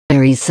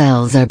primary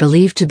cells are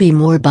believed to be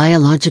more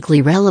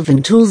biologically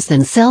relevant tools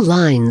than cell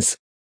lines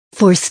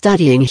for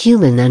studying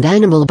human and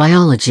animal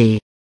biology.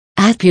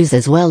 APUs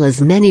as well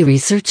as many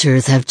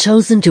researchers have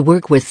chosen to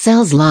work with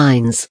cell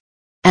lines,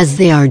 as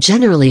they are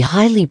generally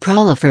highly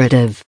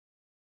proliferative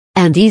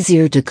and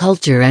easier to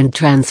culture and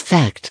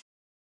transfect.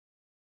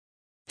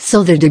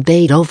 So the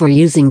debate over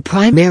using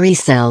primary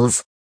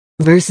cells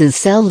versus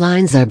cell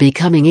lines are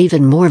becoming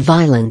even more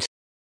violent.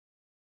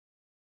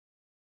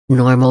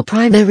 Normal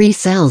primary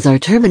cells are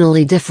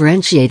terminally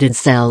differentiated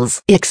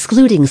cells,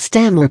 excluding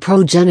stem or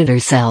progenitor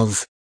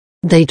cells.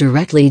 They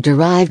directly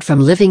derived from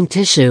living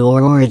tissue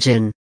or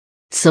origin.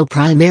 So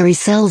primary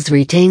cells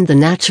retain the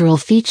natural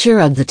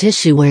feature of the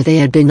tissue where they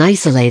had been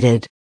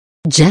isolated.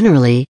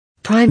 Generally,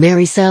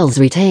 primary cells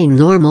retain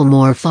normal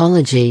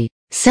morphology,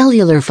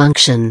 cellular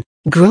function,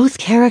 growth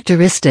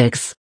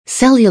characteristics,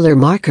 cellular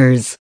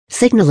markers,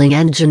 signaling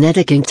and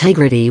genetic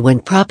integrity when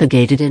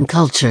propagated in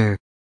culture.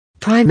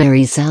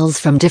 Primary cells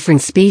from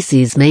different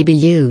species may be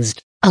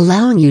used,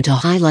 allowing you to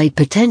highlight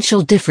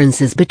potential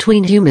differences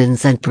between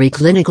humans and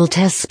preclinical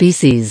test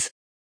species.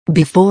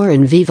 Before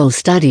in vivo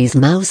studies,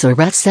 mouse or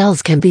rat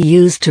cells can be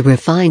used to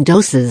refine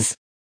doses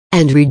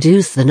and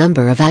reduce the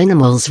number of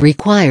animals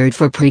required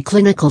for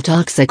preclinical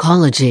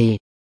toxicology.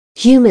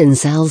 Human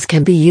cells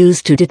can be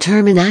used to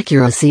determine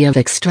accuracy of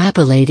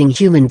extrapolating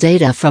human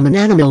data from an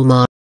animal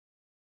model.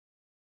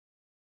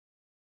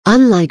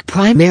 Unlike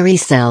primary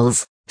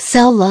cells,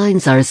 cell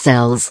lines are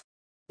cells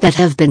that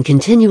have been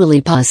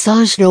continually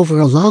passaged over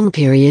a long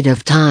period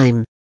of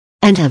time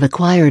and have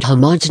acquired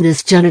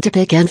homogeneous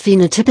genotypic and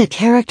phenotypic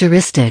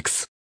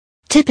characteristics.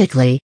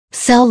 Typically,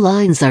 cell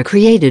lines are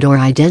created or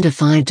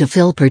identified to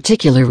fill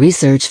particular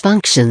research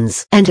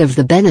functions and have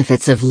the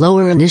benefits of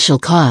lower initial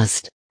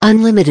cost,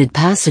 unlimited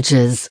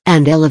passages,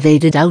 and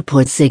elevated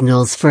output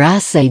signals for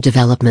assay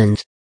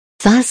development.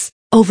 Thus,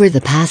 over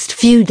the past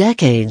few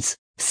decades,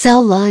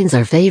 cell lines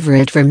are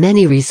favorite for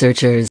many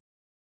researchers.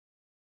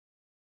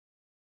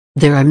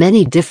 There are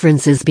many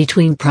differences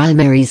between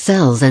primary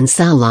cells and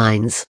cell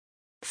lines.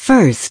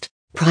 First,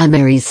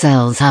 primary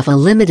cells have a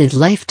limited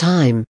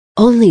lifetime,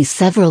 only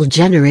several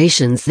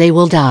generations they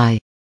will die.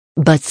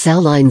 But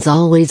cell lines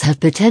always have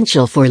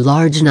potential for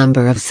large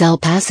number of cell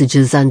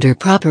passages under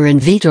proper in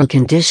vitro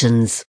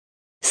conditions.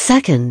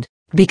 Second,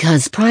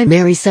 because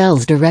primary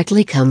cells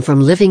directly come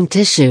from living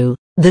tissue,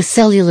 the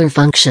cellular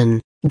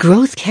function,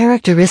 growth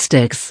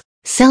characteristics,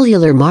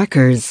 cellular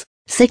markers,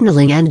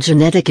 signaling and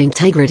genetic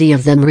integrity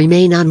of them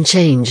remain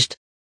unchanged.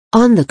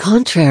 On the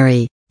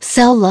contrary,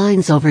 cell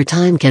lines over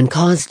time can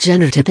cause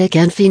genotypic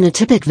and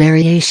phenotypic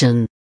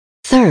variation.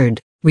 Third,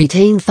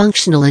 retain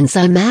functional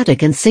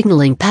enzymatic and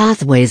signaling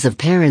pathways of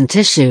parent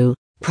tissue.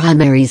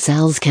 Primary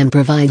cells can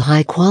provide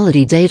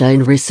high-quality data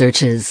in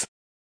researches.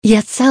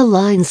 Yet cell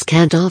lines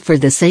can't offer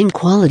the same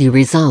quality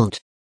result.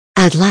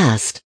 At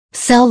last,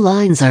 cell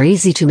lines are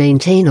easy to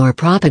maintain or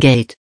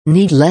propagate,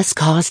 need less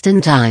cost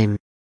and time.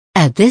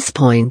 At this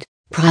point,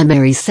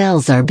 primary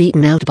cells are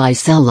beaten out by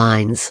cell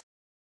lines.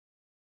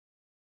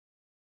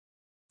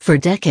 For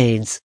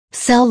decades,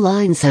 cell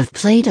lines have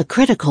played a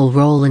critical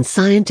role in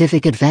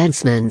scientific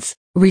advancements.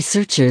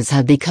 Researchers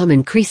have become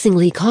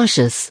increasingly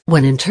cautious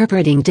when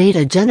interpreting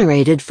data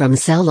generated from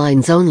cell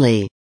lines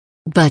only.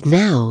 But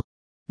now,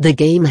 the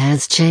game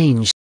has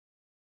changed.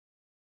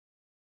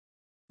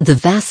 The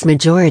vast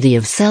majority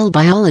of cell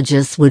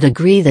biologists would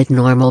agree that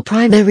normal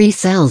primary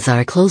cells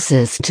are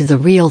closest to the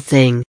real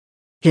thing.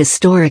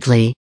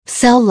 Historically,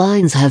 cell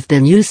lines have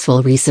been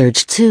useful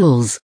research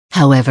tools.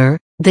 However,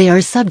 they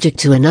are subject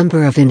to a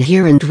number of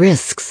inherent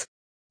risks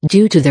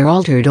due to their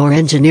altered or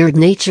engineered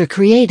nature,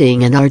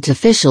 creating an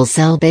artificial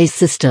cell-based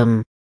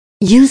system.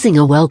 Using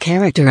a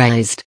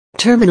well-characterized,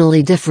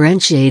 terminally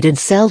differentiated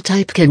cell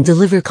type can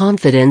deliver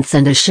confidence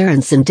and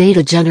assurance in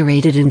data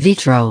generated in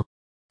vitro.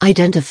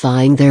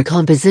 Identifying their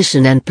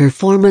composition and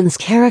performance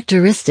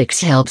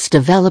characteristics helps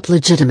develop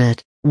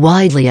legitimate,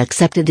 widely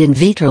accepted in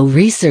vitro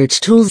research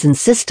tools and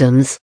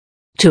systems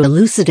to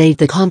elucidate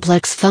the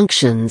complex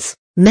functions,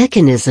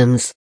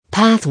 mechanisms,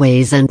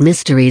 pathways and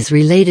mysteries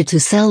related to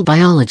cell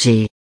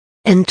biology.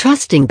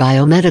 Entrusting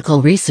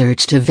biomedical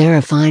research to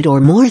verified or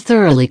more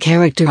thoroughly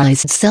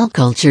characterized cell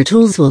culture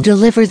tools will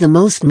deliver the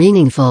most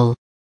meaningful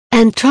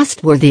and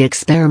trustworthy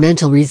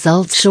experimental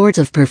results short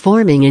of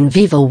performing in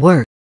vivo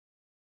work.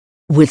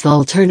 With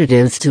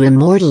alternatives to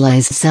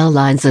immortalized cell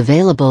lines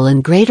available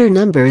in greater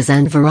numbers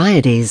and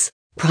varieties,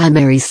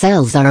 primary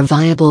cells are a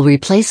viable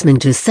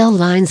replacement to cell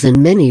lines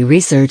in many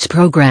research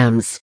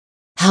programs.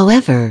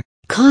 However,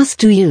 cost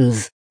to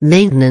use,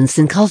 maintenance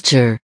in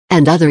culture,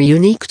 and other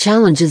unique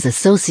challenges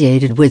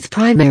associated with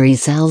primary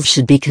cells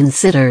should be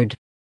considered.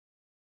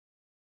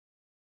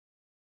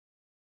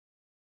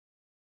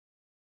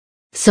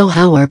 So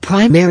how are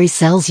primary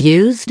cells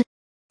used?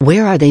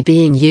 Where are they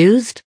being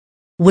used?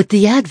 With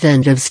the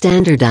advent of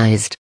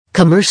standardized,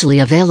 commercially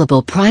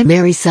available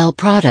primary cell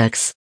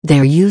products,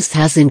 their use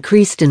has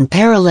increased in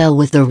parallel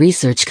with the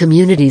research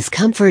community's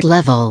comfort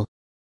level.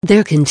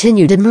 Their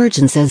continued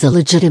emergence as a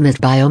legitimate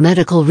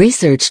biomedical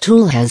research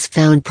tool has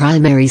found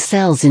primary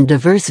cells in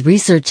diverse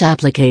research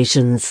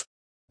applications,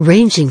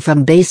 ranging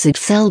from basic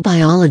cell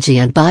biology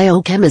and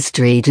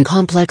biochemistry to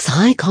complex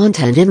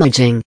high-content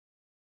imaging.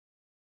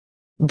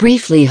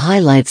 Briefly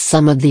highlights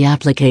some of the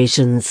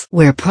applications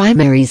where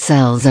primary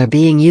cells are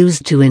being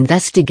used to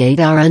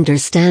investigate our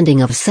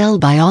understanding of cell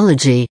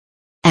biology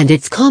and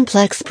its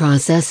complex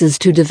processes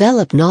to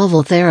develop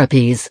novel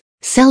therapies: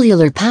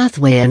 cellular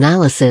pathway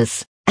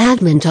analysis,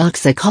 admin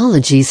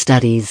toxicology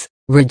studies,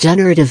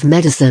 regenerative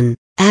medicine,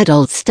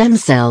 adult stem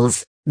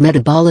cells,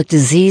 metabolic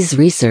disease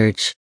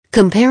research,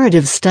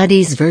 comparative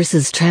studies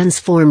versus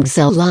transformed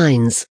cell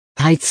lines,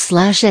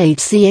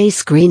 HCA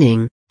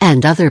screening,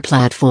 and other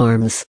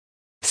platforms,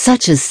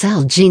 such as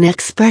cell gene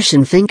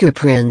expression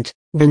fingerprint,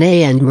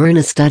 RNA and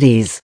mRNA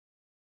studies.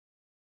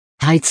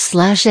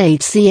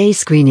 HCA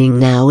screening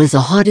now is the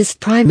hottest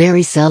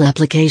primary cell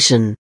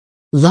application.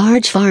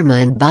 Large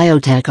pharma and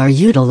biotech are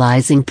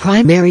utilizing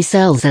primary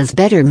cells as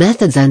better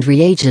methods and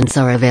reagents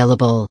are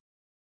available.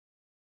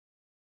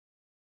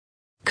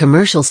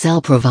 Commercial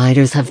cell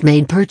providers have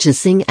made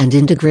purchasing and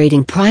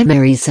integrating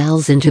primary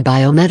cells into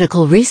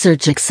biomedical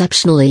research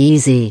exceptionally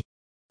easy.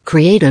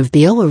 Creative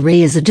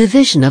BioArray is a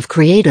division of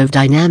Creative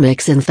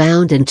Dynamics and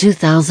founded in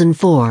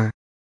 2004.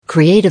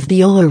 Creative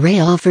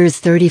BioArray offers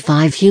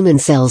 35 human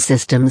cell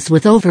systems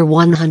with over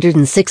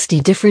 160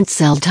 different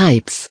cell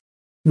types.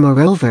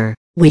 Moreover,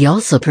 we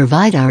also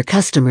provide our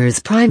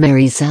customers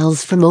primary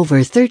cells from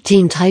over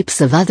 13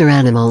 types of other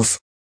animals.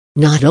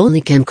 Not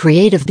only can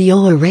Creative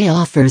BioArray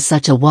offer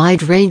such a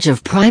wide range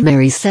of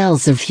primary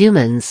cells of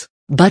humans,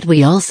 but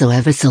we also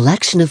have a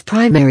selection of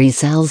primary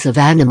cells of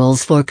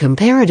animals for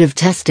comparative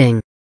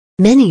testing.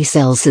 Many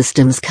cell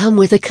systems come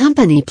with a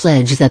company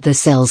pledge that the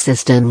cell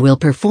system will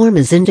perform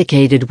as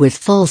indicated with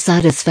full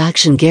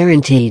satisfaction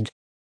guaranteed.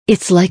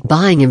 It's like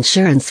buying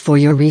insurance for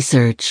your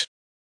research.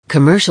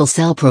 Commercial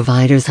cell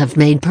providers have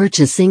made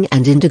purchasing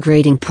and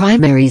integrating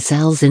primary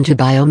cells into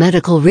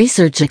biomedical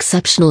research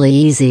exceptionally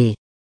easy.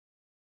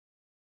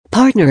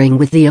 Partnering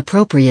with the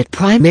appropriate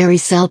primary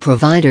cell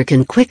provider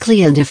can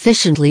quickly and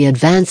efficiently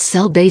advance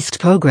cell-based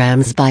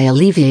programs by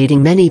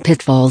alleviating many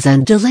pitfalls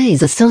and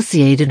delays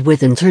associated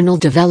with internal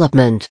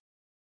development.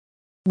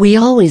 We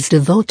always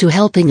devote to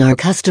helping our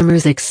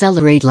customers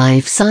accelerate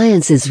life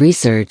sciences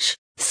research,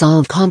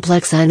 solve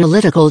complex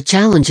analytical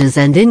challenges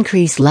and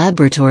increase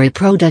laboratory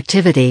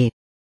productivity.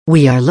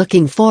 We are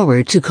looking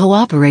forward to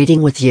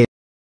cooperating with you.